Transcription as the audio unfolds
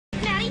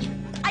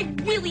I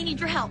really need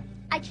your help.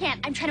 I can't.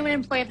 I'm trying to win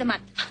Employee of the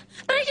Month.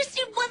 But I just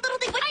need one little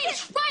thing. I am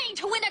trying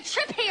to win a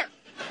trip here.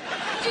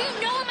 Do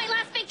you know what my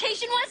last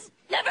vacation was?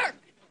 Never.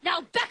 Now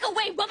back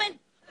away, woman.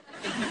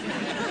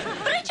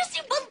 But I just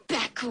need one.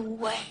 Back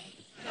away.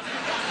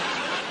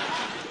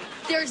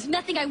 There's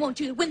nothing I won't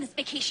do to win this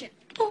vacation.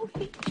 Oh.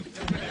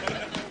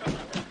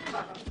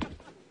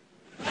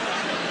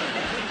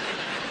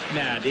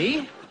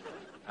 Maddie,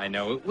 I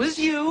know it was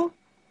you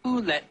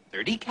who let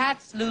 30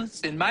 cats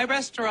loose in my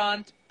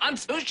restaurant on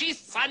Sushi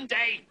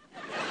Sunday.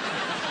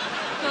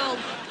 Oh,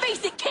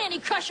 face it, Candy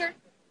Crusher.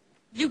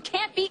 You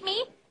can't beat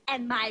me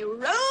and my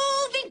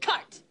roving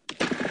cart.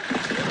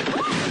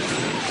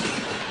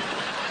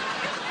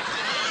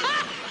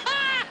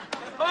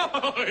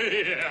 Oh,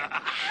 yeah.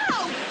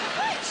 How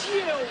could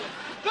you?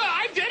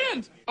 I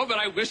didn't. Oh, but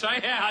I wish I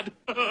had.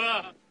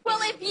 Well,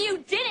 if you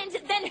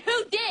didn't, then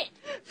who did?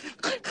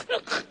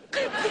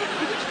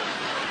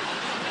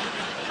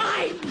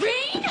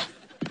 Irene?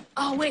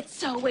 Oh,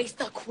 it's always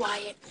the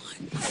quiet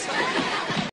ones.